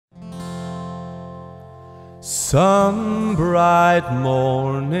Some bright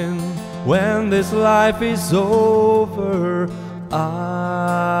morning when this life is over,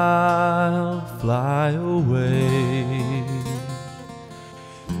 I'll fly away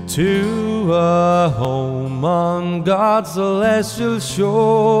to a home on God's celestial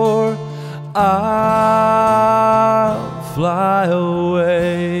shore. I'll fly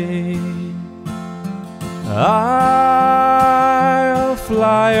away. I'll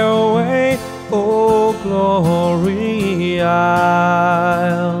fly away, oh glory,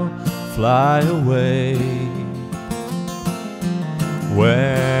 I'll fly away.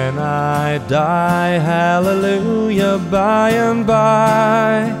 When I die, hallelujah, by and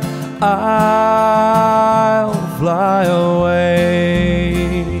by, I'll fly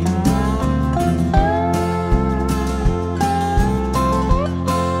away.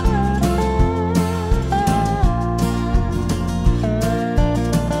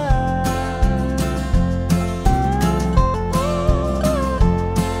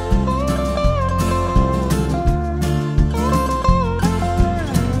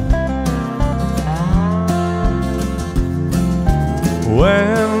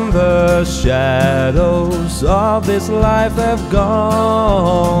 When the shadows of this life have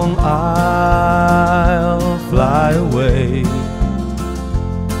gone, I'll fly away.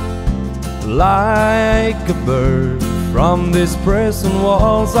 Like a bird from these prison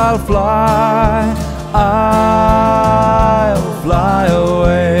walls, I'll fly. I'll fly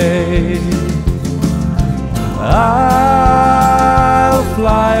away. I'll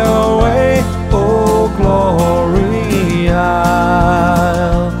fly away, oh glory,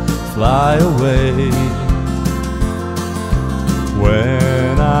 I'll fly away.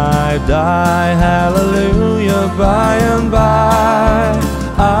 When I die, hallelujah, by and by,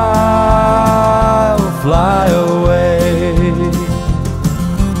 I'll fly away.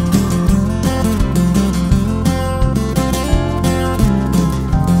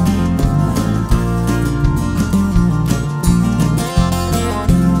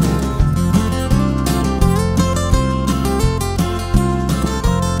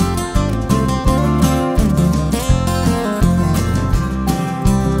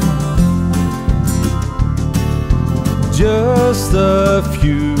 Just a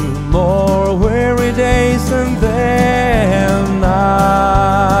few more weary days and then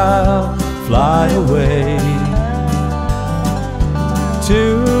I'll fly away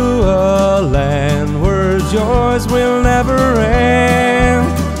to a land where joys will never end.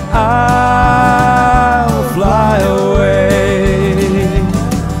 I'll fly away.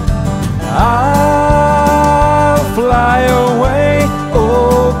 I'll fly away,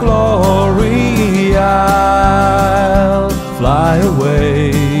 oh glory, I'll fly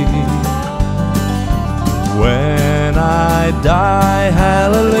away. When I die,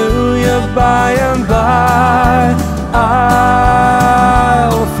 hallelujah, by and by,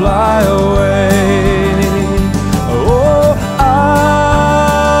 I'll fly away. Oh,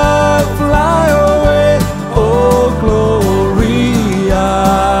 I'll fly away, oh glory,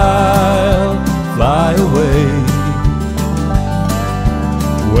 I'll fly away.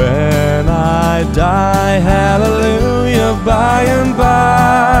 When I die, hallelujah, by and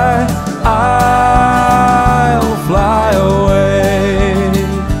by, I'll fly away.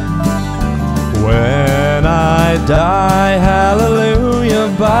 When I die, hallelujah,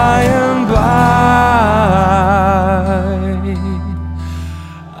 by and by,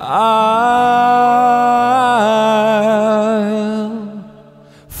 I'll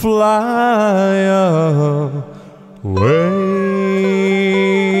fly away.